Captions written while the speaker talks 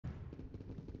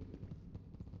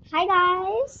Hi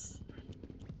guys,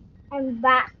 I'm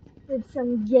back with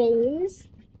some games.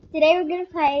 Today we're gonna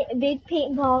play Big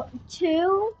Paintball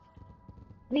 2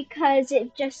 because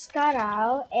it just got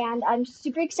out and I'm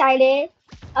super excited.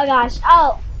 Oh gosh,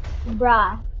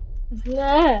 bruh.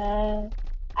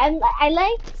 I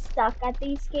like stuck at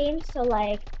these games, so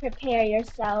like prepare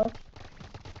yourself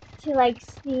to like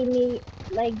see me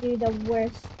like do the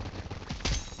worst.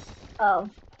 Oh,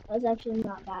 that was actually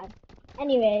not bad.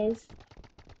 Anyways,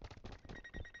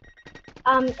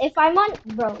 if I'm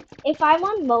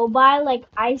on mobile, like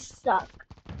I suck.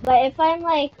 But if I'm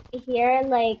like here,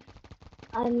 like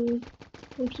on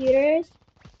computers,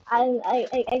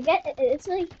 I get it's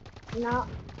like not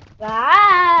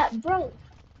bad, bro.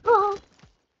 Oh,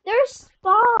 they're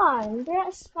spawn. They're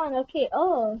at spawn. Okay.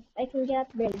 Oh, I can get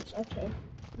up bridge. Okay,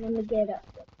 let me get up.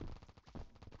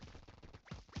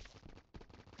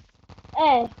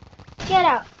 Hey, get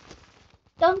out!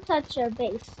 Don't touch your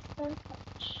base. Don't touch.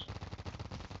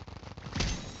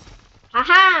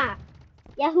 Haha!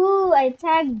 Yahoo! I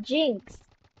tagged Jinx.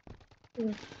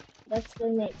 Hmm, that's the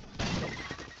name.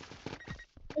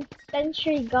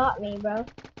 Century got me, bro.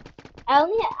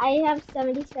 I have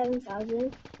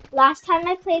 77,000. Last time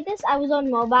I played this, I was on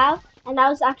mobile, and I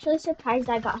was actually surprised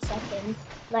I got second.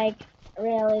 Like,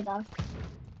 really though.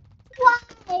 Why?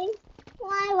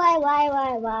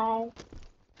 Why?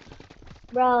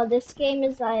 Bro, this game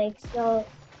is like, so,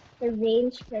 the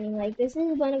range thing, like, this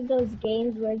is one of those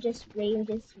games where just range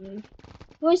is smooth.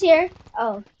 Who's here?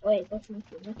 Oh, wait, that's not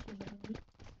you. That's you.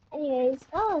 Anyways,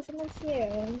 oh, someone's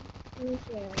here. Someone's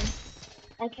here.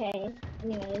 Okay,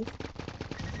 anyways.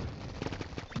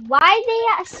 Why they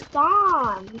at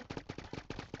spawn?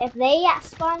 If they at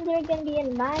spawn, they're gonna be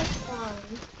in my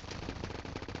spawn.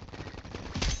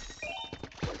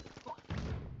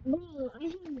 Bro, I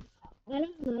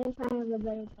don't know if I have a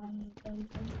better spawn than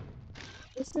them.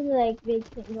 This is like big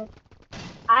thing.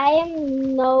 I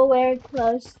am nowhere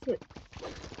close to.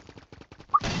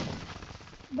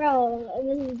 Bro,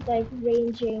 this is like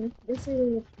ranging. This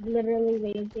is literally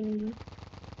ranging.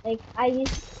 I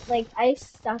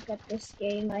suck at this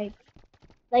game.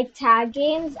 Like tag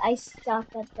games, I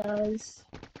suck at those.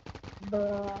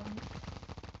 Bro.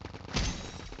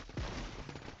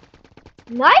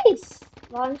 Nice!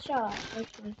 One shot.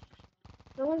 Okay.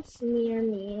 No one's near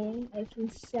me. I can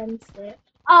sense it.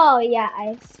 Oh, yeah,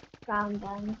 I found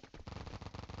them.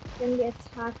 Gonna be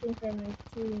attacking for my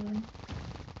team.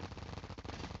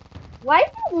 Why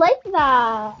is it like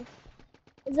that?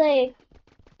 It's like,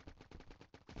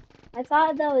 I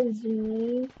thought that was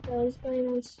me. So I was going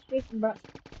on streak, but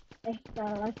I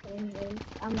fell. Okay, anyways,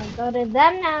 I'm gonna go to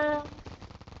them now.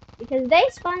 Because they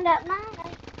spawned at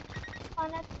mine.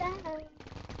 Spawned at them.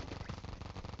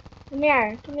 Come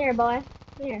here, boy.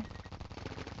 Come here.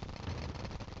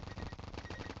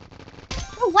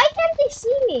 Oh, why can't they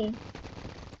see me?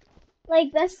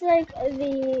 Like, that's like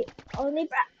the only.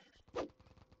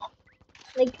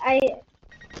 Like,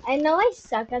 I know I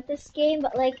suck at this game,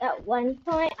 but like at one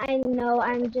point, I know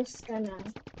I'm just gonna.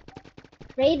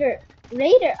 Raider.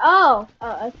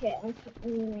 Okay.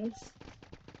 Anyways,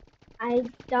 I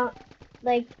don't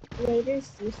like Raider's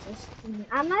useless to me.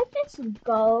 I might just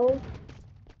go.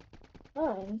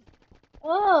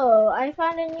 Oh, I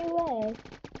found a new way.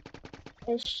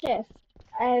 A shift.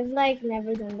 I've like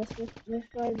never done this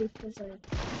before because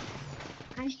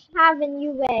I have a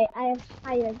new way. I have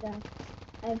higher ground.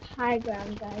 I have high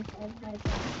ground, guys. I have high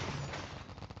ground.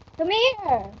 Come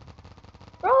here!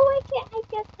 Bro, why can't I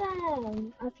get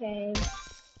them? Okay.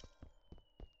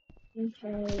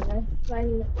 Okay, let's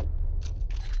find.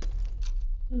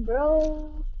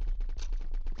 Bro,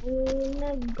 I'm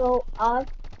gonna go up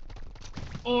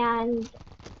and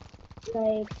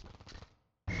like.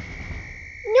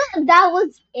 No, that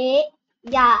was it.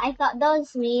 Yeah, I thought that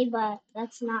was me, but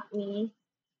that's not me.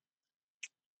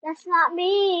 That's not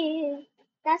me.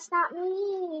 That's not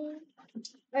me.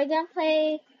 We're gonna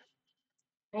play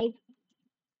like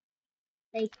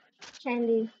like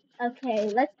candy. Okay,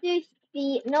 let's do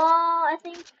speed. No, I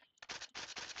think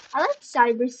I like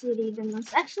Cyber City the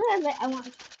most. Actually, I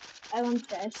want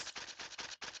this.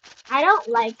 I don't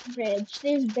like bridge.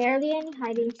 There's barely any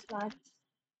hiding spots.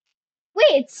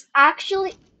 Wait, it's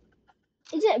actually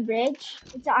is it bridge?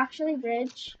 It's actually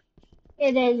bridge.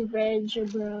 It is bridge,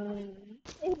 bro.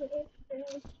 It is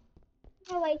bridge.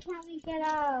 Oh, why can't we get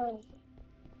out?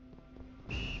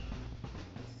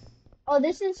 Oh,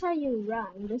 this is how you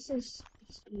run. This is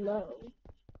slow.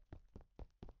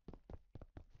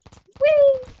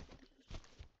 Whee!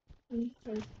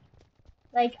 Okay.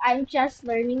 Like, I'm just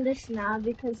learning this now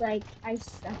because, like, I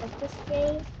suck at this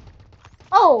game.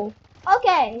 Oh,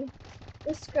 okay.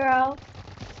 This girl.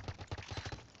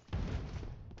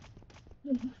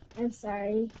 I'm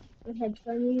sorry for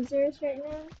headphone users right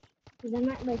now, because I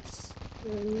might like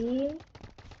scream.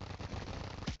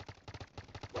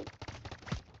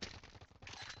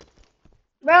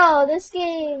 Bro, this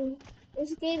game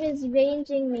is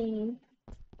ranging me.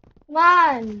 Come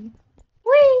on.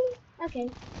 Whee!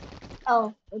 Okay.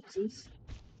 Oh, oopsies.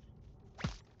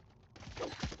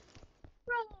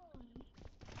 Bro,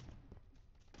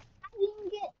 I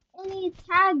didn't get any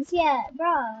tags yet,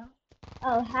 bro.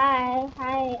 Oh, hi,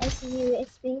 I see you,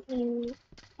 it's me.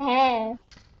 Hey,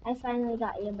 I finally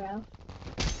got you, bro.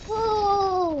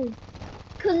 Woo!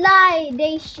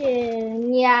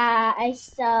 Collidation! Yeah, I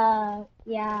suck.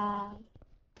 Yeah.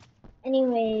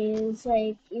 Anyways,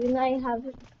 like, even though I have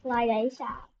collidation.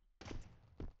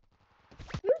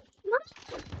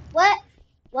 What?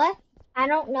 What? I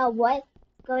don't know what's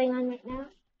going on right now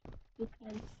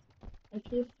because I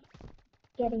keep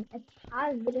getting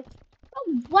attacked.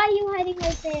 Oh, why are you hiding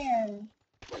right there?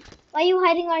 Why are you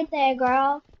hiding right there,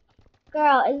 girl?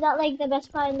 Girl, is that like the best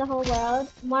spot in the whole world?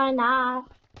 Why not?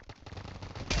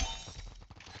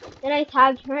 Did I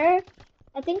tag her?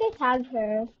 I think I tagged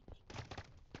her.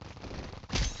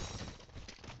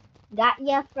 Got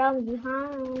ya from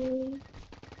behind.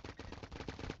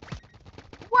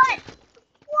 What?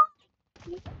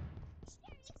 What?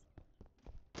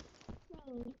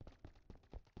 Hmm,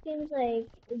 seems like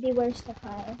the worst to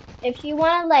play. If you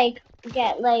wanna like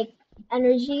get like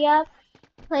energy up,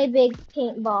 play big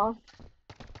paintball.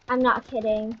 I'm not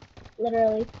kidding.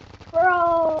 Literally.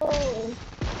 Bro!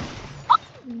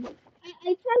 I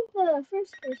tagged the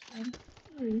first person.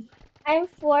 Hmm. I'm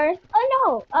fourth.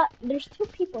 Oh no! There's two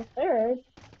people third.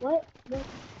 What? What?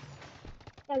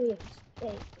 That'd be a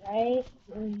mistake, right?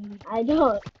 I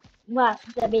don't want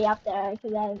to be up there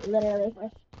because I'm literally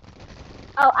first.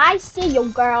 Oh, I see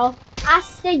you, girl. I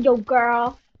see you,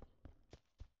 girl.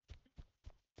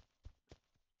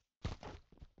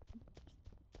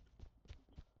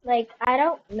 Like, I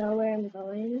don't know where I'm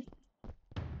going.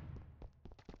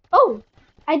 Oh!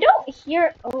 I don't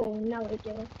hear. Oh, no, I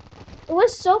do. It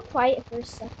was so quiet for a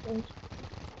second.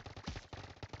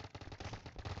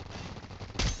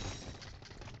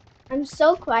 I'm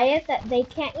so quiet that they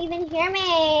can't even hear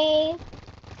me.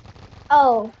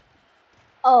 Oh,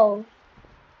 oh,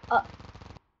 uh,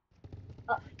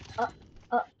 uh,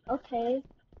 uh, okay.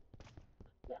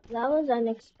 That was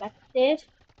unexpected.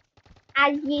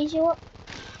 As usual.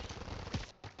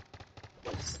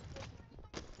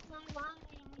 Why?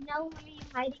 I know where you're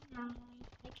hiding now.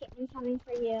 I'm coming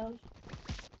for you.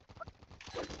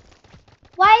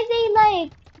 Why they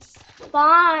like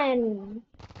spawn?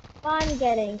 Spawn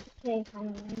getting. Okay,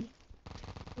 finally.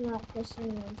 That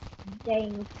person is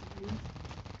dang.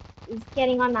 Is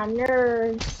getting on my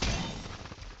nerves.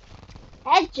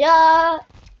 Headshot!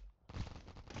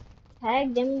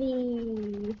 Tag them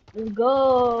me. Let's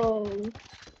go.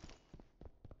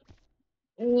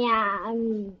 Yeah,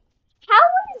 how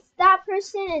is that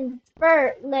person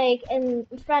like in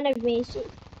front of me?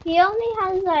 He only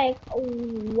has like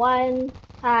one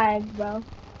tag, bro.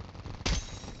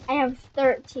 I have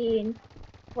 13,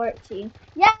 14.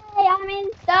 Yay, I'm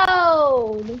in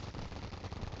zone.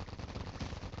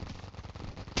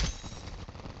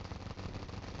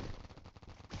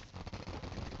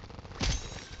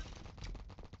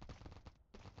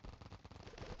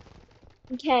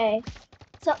 Okay,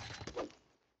 so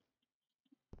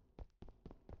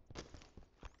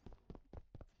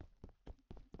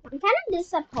I'm kind of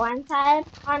disappointed,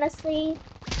 honestly.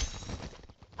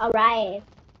 All right,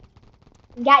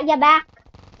 got ya back.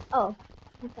 Oh,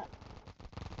 okay.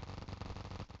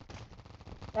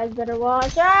 Guys better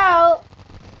watch out.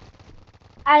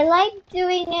 I like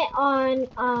doing it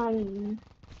on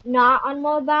not on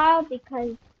mobile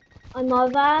because on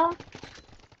mobile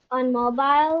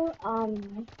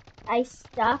I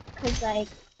stuck because like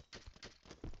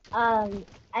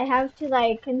I have to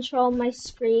like control my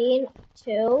screen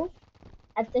too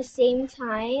at the same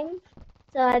time.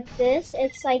 So at this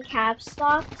it's like caps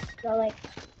lock. So like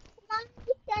come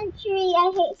on, sentry.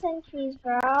 I hate sentries,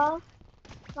 girl.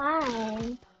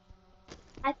 Fine.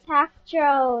 Attack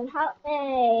drone. Help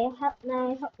me. Help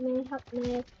me. Help me. Help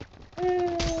me.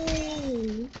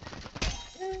 Mm.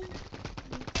 Mm.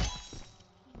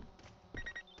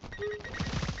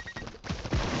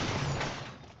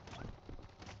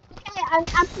 Okay, I'm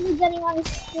actually getting on the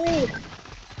street.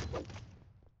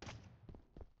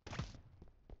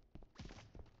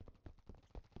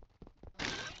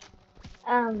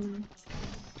 Um,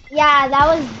 yeah, that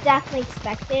was definitely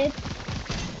expected.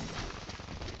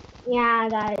 Yeah,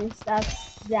 guys,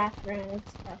 that's definitely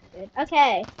expected.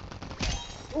 Okay.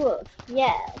 Oof.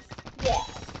 Yes.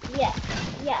 Yes. Yes.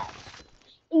 Yes.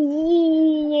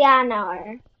 Yeah,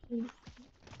 no.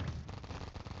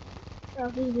 Oh,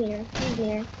 who's near? Who's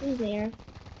near? Who's near?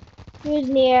 Who's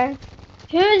near?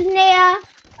 Who's near?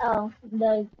 Oh,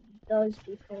 those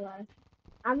people are.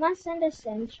 I'm gonna send a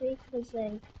sentry because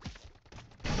like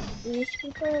these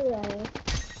people are like.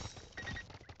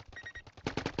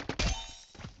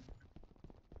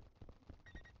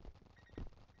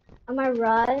 I'm gonna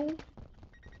run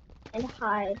and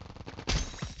hide.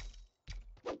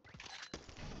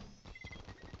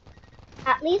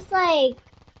 At least like.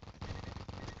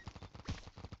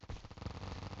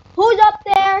 Who's up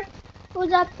there?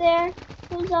 Who's up there?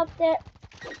 Who's up there?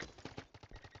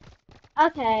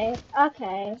 Okay,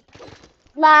 okay.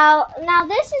 Now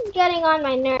this is getting on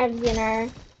my nerves, you know.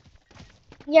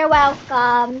 You're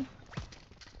welcome.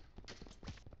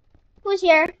 Who's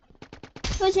here?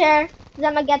 Who's here? 'Cause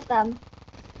I'm gonna get them.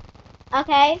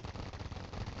 Okay?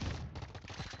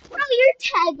 Bro, you're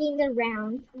tagging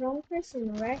around. Wrong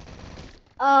person, right?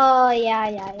 Oh,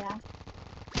 yeah.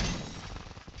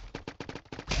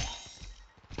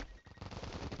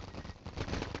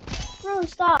 Bro,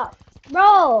 stop.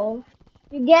 Bro!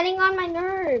 You're getting on my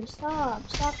nerves. Stop.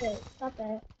 Stop it. Stop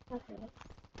it. Stop it.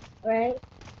 Alright?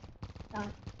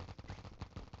 Stop.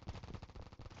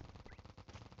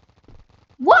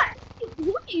 What?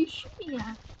 What are you shooting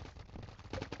at?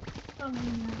 Oh,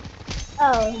 no.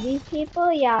 Oh, these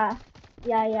people? Yeah.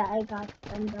 Yeah, I got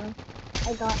them, bro.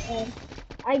 I got him.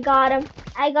 I got him.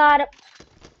 I got him.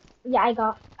 Yeah,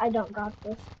 I don't got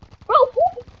this. Bro, who?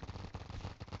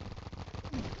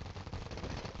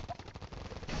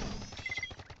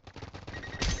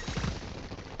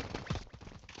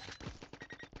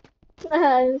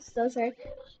 I'm so sorry.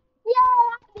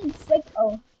 Yeah, I'm sick.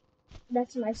 Oh,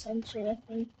 that's my sentry, I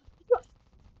think.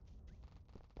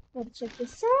 Let's check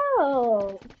this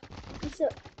out. So,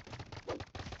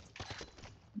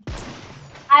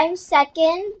 I'm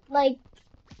second. Like,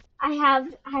 I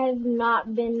have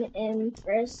not been in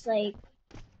first. Like,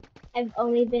 I've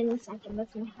only been in second.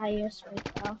 That's my highest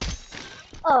right now.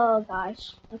 Oh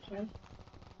gosh. Okay.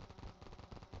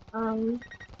 Um.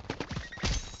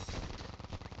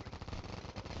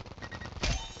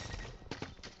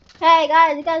 Hey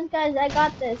guys, I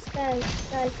got this. Guys.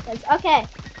 Okay.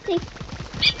 See.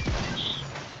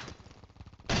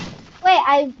 Wait,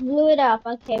 I blew it up.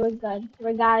 Okay, we're good.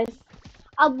 We're guys.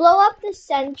 I'll blow up the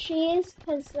sentries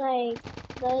because like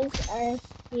those are a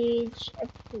huge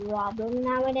problem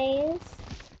nowadays.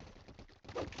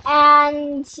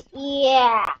 And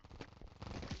yeah,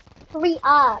 hurry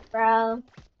up, bro.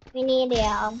 We need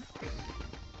you.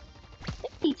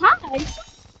 50 times?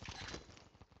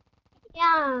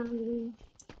 Yeah.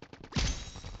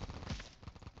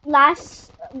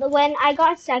 When I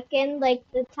got second, like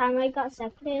the time I got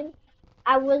second,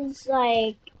 I was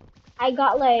like, I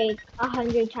got like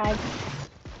 100 tags.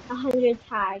 100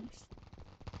 tags.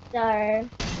 So,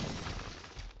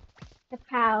 the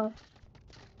cow.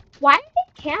 Why are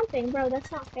they camping, bro?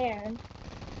 That's not fair.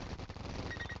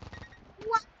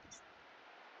 What?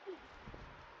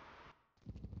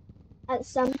 At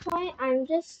some point, I'm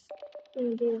just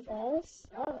gonna do this.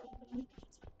 Oh.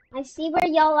 I see where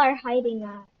y'all are hiding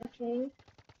at, okay?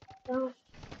 Don't,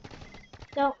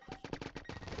 don't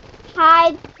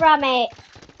hide from it.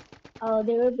 Oh,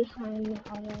 they were behind me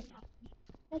already.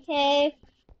 Okay,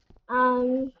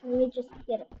 let me just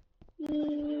get it.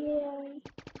 Yeah.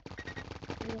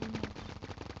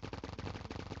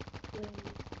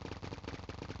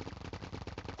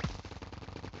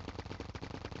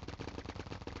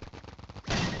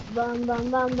 Bum.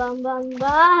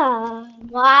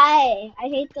 Why? I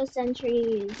hate those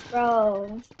sentries,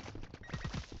 bro.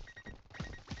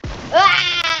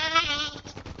 Ah!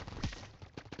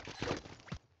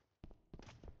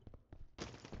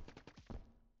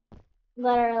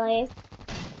 Literally,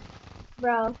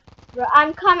 bro.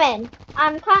 I'm coming.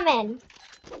 I'm coming.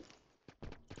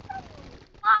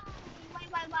 Why?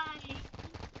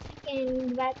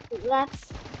 Second,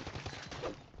 that's.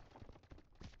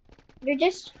 You're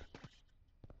just.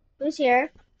 Who's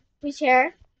here? Who's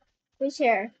here? Who's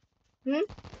here? Hmm?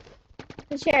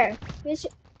 Who's here? Who's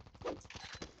here?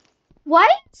 Why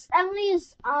is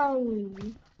Emily's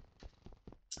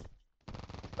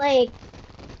like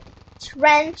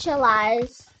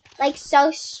trenchalized like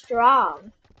so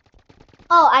strong?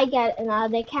 Oh, I get it now.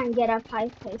 They can't get up high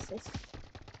places.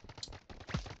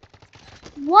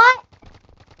 What?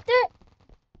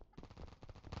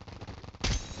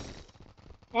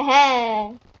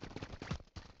 Hey.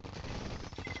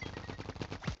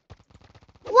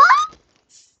 What?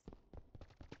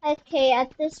 Okay,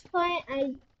 at this point,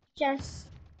 I just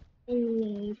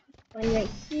need one right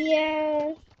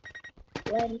here.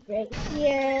 Let it right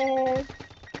here.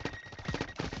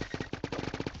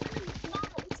 No,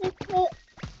 it's like,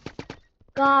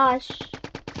 gosh,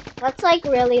 that's like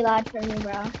really loud for me,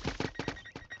 bro.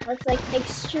 That's like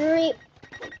extreme.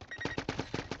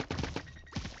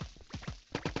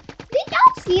 Did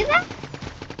y'all see that?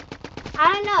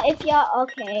 I don't know if y'all,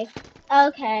 okay.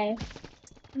 Okay.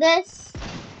 This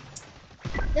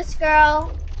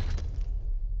girl,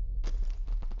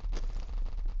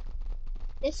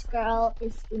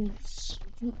 is in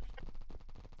street.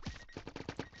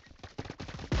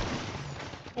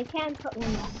 I can't put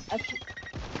one down. Okay.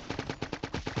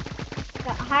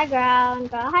 Got high ground,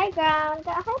 got high ground,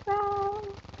 got high ground.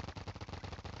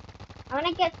 I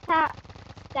wanna get that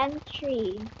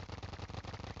sentry.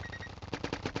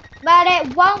 But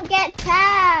it won't get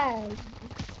tagged.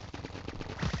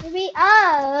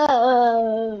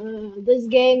 This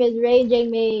game is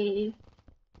raging me.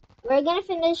 We're gonna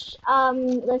finish,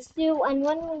 let's do one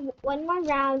more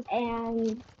round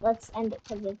and let's end it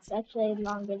because it's actually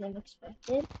longer than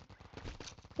expected.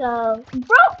 So,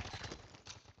 bro!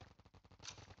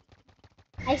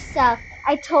 I suck.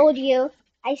 I told you.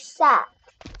 I suck.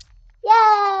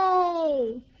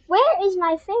 Yay! Where is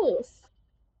my face?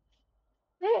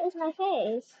 Where is my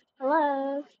face?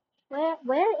 Hello?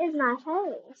 Where is my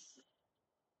face?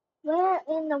 Where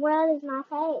in the world is my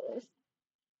face?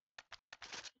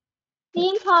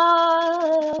 Theme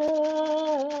park!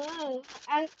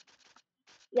 And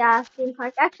yeah, theme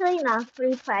park. Actually, no.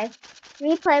 Replay.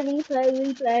 Replay.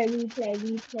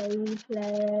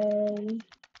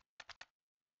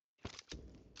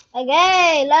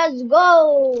 Okay, let's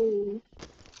go!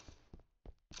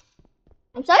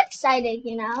 I'm so excited,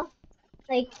 you know?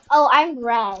 Like, oh, I'm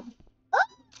red.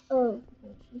 Oh.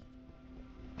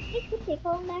 Hey, could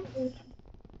people in there?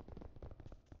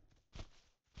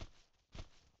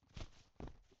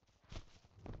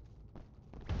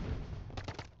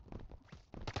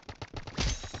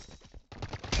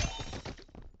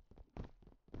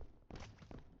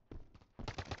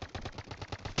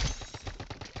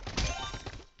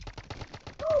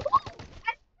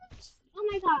 Oh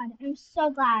my god, I'm so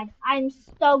glad. I'm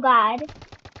so glad.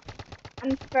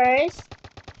 I'm first.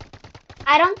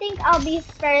 I don't think I'll be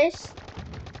first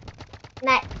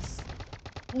next.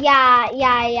 Yeah.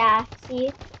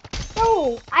 See?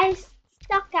 Oh, I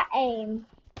suck at aim.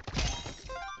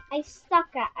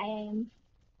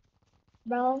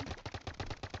 Bro.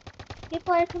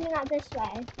 People are coming out this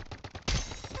way.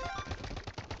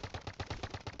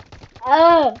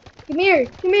 Oh, come here.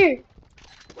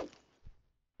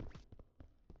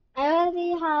 I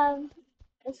already have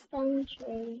a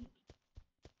sentry.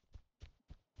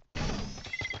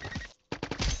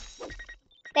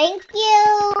 Thank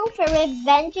you for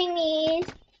revenging me,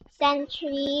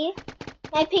 sentry.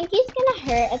 My pinky's gonna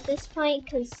hurt at this point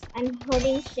because I'm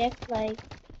holding shift like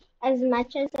as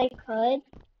much as I could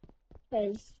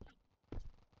because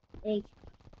like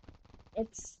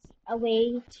it's a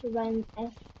way to run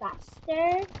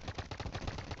faster.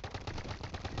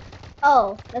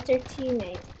 Oh, that's our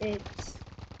teammate. Oops.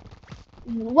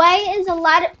 Why is a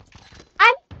lot of...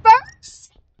 I'm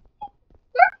first?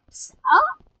 Oh,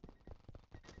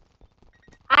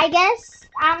 I guess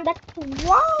I'm the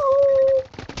pro.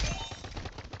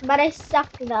 But I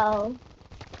suck though.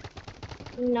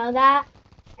 You know that?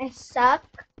 I suck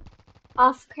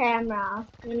off camera,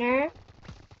 you know?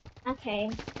 Okay,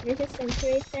 there's a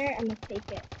sentry right there. I'm gonna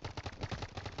take it.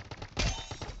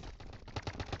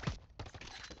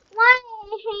 Why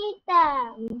I hate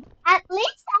them? At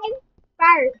least I'm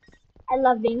first. I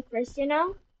love being first, you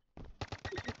know?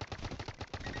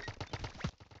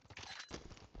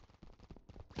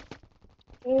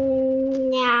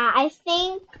 Yeah, I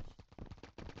think...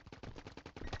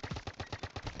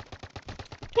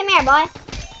 Come here, boy.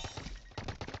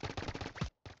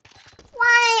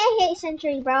 Why I hate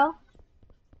sentry, bro?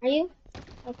 Are you?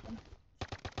 Okay.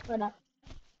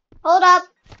 Hold up,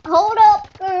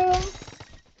 girl.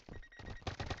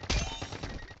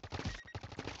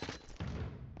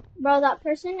 Bro, that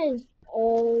person is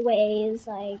always,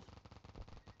 like,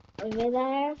 over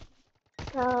there.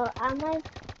 So, I'm like...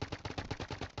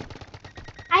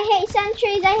 I hate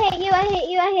sentries. I hate you. I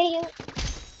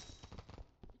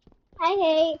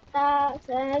hate that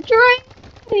sentry.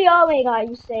 Oh my god,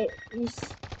 you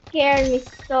scared me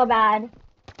so bad.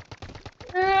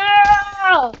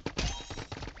 Ugh.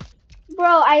 Bro,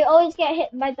 I always get hit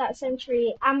by that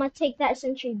sentry. I'm gonna take that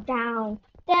sentry down.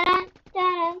 Dun,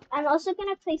 dun. I'm also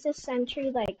gonna place a sentry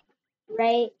like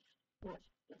right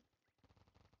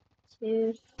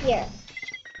to here.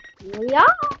 Yeah.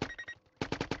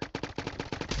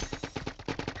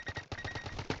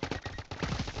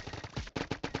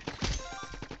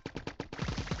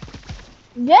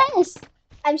 Yes!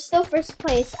 I'm still first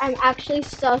place. I'm actually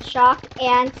so shocked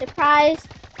and surprised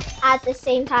at the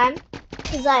same time.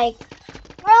 He's like,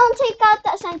 Ron, take out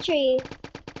that sentry.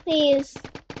 Please.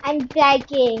 I'm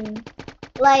begging.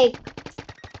 Like,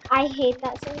 I hate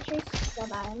that sentry so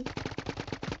bad.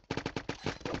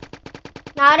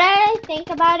 Now that I think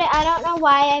about it, I don't know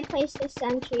why I placed the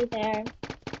sentry there.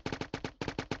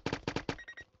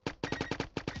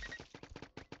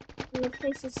 I'm gonna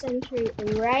place the sentry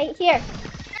right here.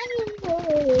 I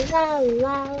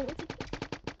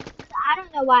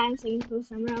don't know why I'm singing Cool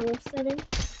Summer all of a sudden.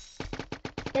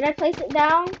 Did I place it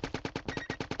down?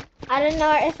 I don't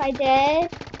know if I did,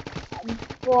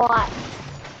 but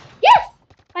yes!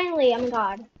 Finally, oh my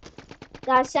god.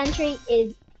 That sentry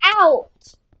is out!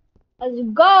 Let's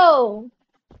go!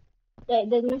 Wait,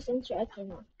 there's no sentry. Okay,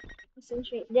 no. The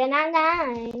sentry. Then I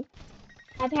nine.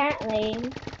 Apparently.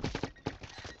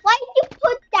 Why did you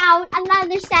put down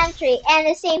another sentry in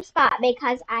the same spot?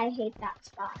 Because I hate that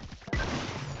spot.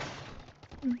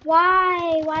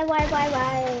 Why? Why?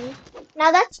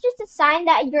 Now that's just a sign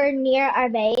that you're near our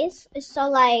base. So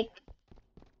like,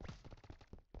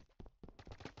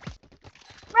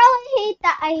 bro, I hate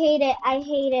that. I hate it. I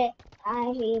hate it.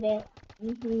 I hate it.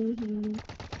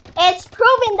 It's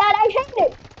proven that I hate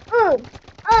it.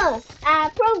 I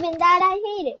proven that I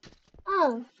hate it.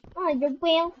 You're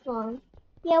welcome.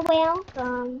 You're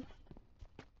welcome.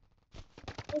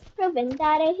 It's proven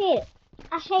that I hate it.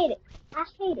 I hate it. I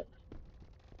hate it.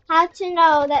 How to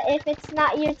know that if it's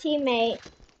not your teammate,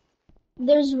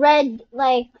 there's red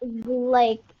like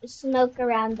smoke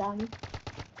around them.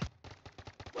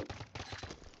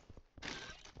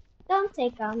 Don't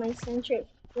take out my sentry.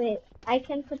 Wait, I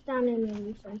can put down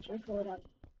another sentry. Hold up.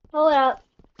 Hold up.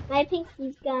 My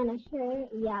pinky's gonna hurt.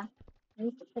 Yeah. I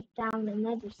need to put down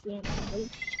another sentry.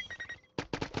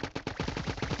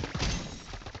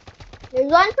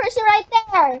 There's one person right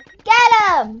there. Get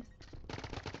him!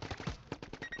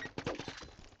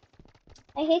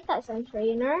 I hate that sentry,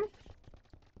 you know?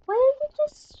 Why are you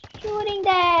just shooting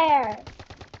there?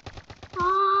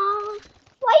 Huh?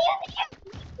 Why you there?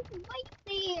 Why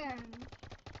you there?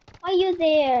 Why you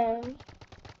there?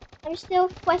 I'm still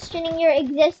questioning your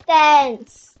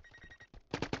existence.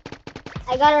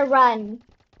 I gotta run.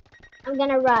 I'm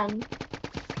gonna run.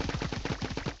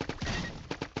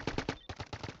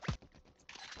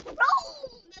 Roll!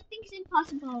 Nothing's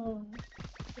impossible.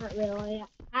 Not really.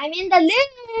 I'm in the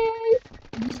lead.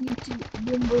 I just need to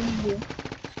boom boom boom.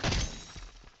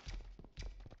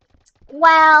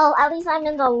 Well, at least I'm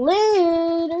in the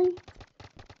lead.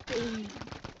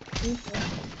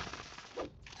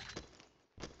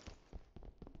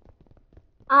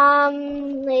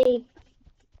 Like,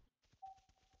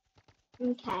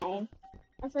 okay.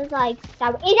 This is like,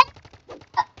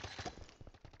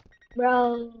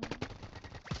 bro.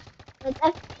 Let's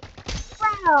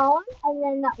round, and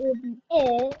then that will be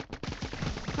it.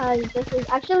 Because this is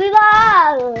actually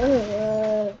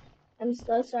loud. I'm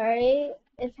so sorry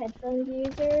if headphone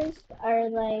users are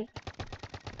like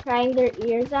crying their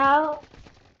ears out.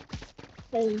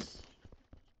 Because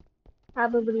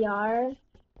probably are.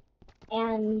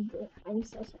 And I'm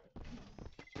so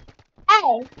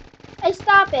sorry. Hey,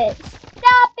 stop it.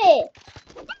 Stop it.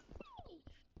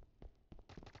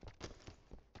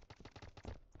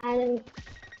 And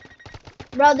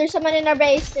bro, there's someone in our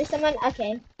base. There's someone.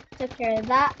 Okay, took care of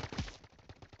that.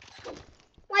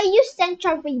 Why you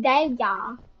century there,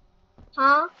 y'all?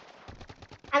 Huh?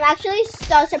 I'm actually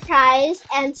so surprised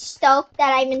and stoked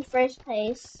that I'm in first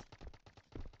place.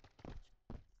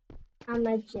 I'm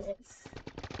a just.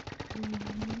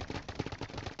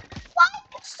 Why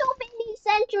so many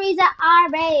centuries at our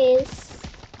base?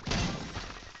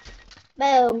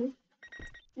 Boom.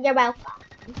 You're welcome.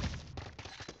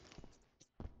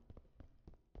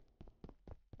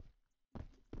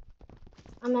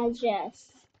 I'm a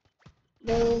just.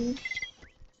 Boom.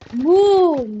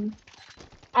 Boom.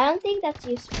 I don't think that's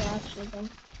useful actually though.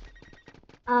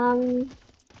 Come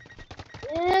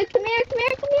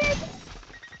here.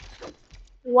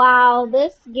 Wow,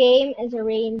 this game is a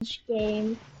range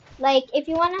game. Like, if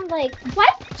you wanna like, why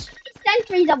there's so many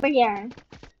sentries over here?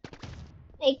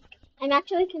 Like, I'm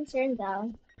actually concerned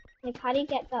though. Like, how do you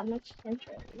get that much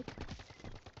sentries?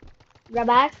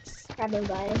 Robux?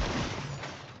 Probably.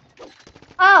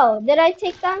 Oh, did I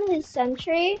take down his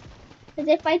sentry? Because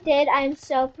if I did, I'm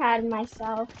so proud of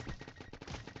myself.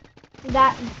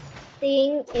 That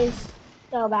thing is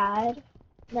so bad.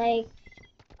 Like,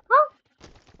 huh?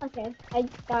 Okay, I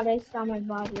thought I saw my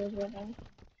body over there.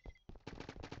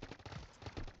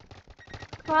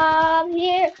 Come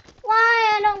here.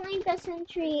 Why? I don't like that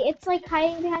sentry. It's like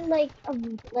hiding behind like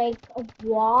a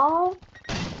wall.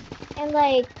 And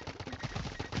like,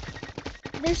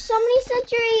 there's so many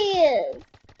sentries.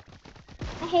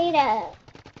 I hate it.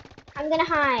 I'm gonna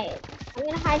hide. I'm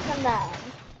gonna hide from them.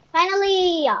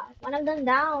 Finally, one of them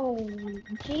down.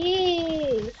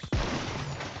 Jeez.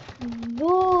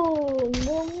 Boom.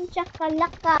 Boom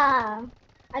chakalaka.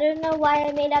 I don't know why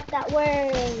I made up that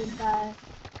word, but.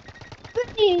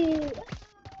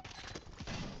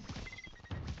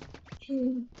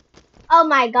 Oh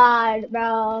my god,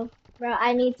 bro. Bro,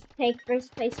 I need to take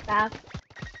first place back.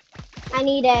 I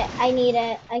need it. I need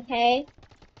it. Okay?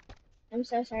 I'm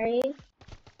so sorry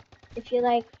if you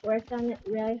like worked on it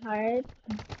really hard,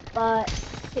 but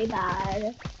too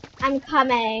bad. I'm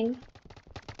coming.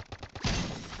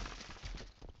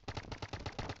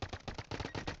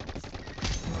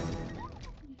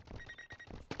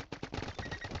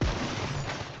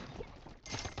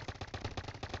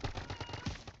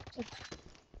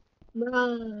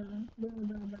 Bro.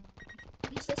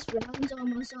 This round's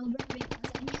almost over because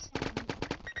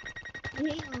I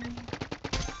hate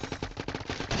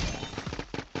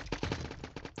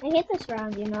I hate this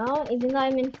round, you know? Even though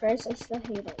I'm in first, I still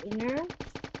hate it, you know?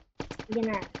 You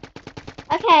know.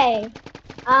 Okay.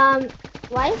 Um,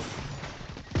 why is...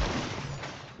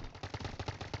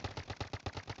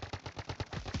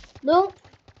 Luke?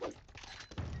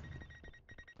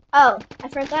 Oh, I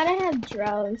forgot I have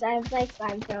drones. I have like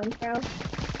 5 drones, bro.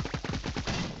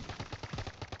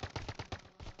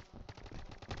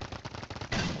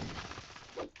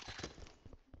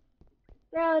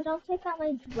 Bro, don't take out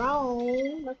my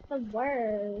drone. That's the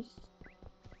worst.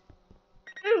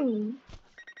 Hmm.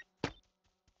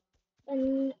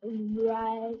 And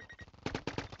right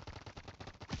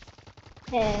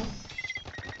here.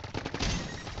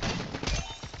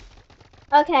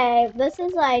 Okay, this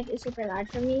is like super loud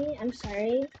for me. I'm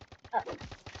sorry. Oh,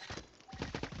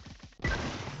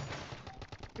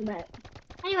 but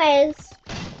anyways,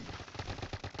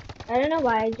 I don't know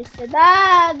why I just said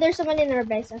that. There's someone in our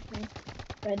base. Okay,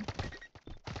 good.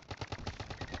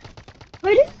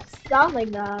 Why does it sound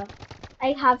like that?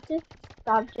 I have to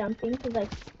stop jumping because like.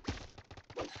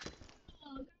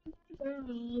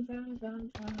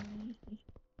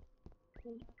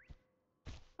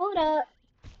 Hold up.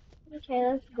 Okay,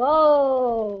 let's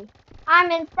go.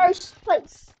 I'm in first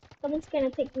place. Someone's gonna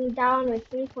take me down with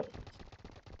 3 points.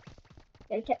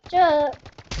 Gotta catch up.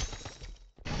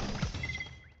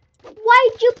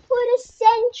 Why'd you put a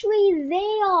sentry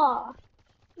there?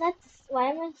 That's why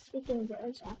am I speaking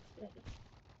British accent?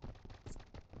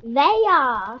 There.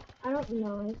 I don't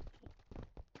know.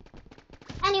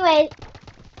 Anyway,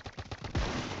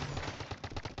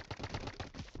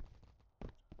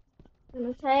 I'm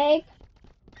gonna take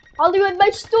Hollywood by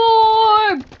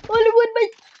storm. Hollywood by.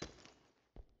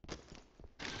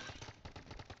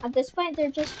 At this point, they're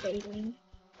just waiting.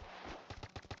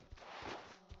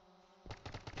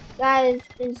 Guys,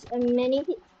 there's a many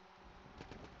people.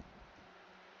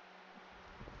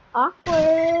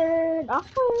 Awkward.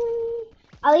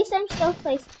 At least I'm still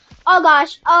placed. Oh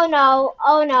gosh. Oh no.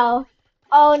 Oh no.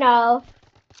 Oh no.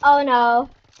 Oh no.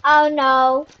 Oh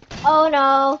no. Oh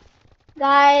no.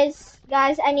 Guys,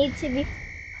 I need to be.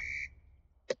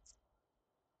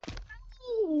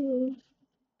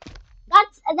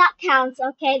 That counts.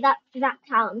 Okay, that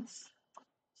counts.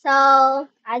 So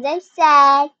as I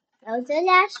said, that was the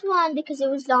last one because it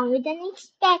was longer than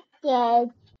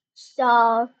expected.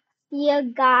 So see you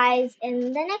guys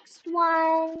in the next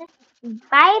one.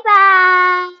 Bye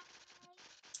bye.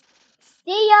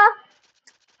 See ya.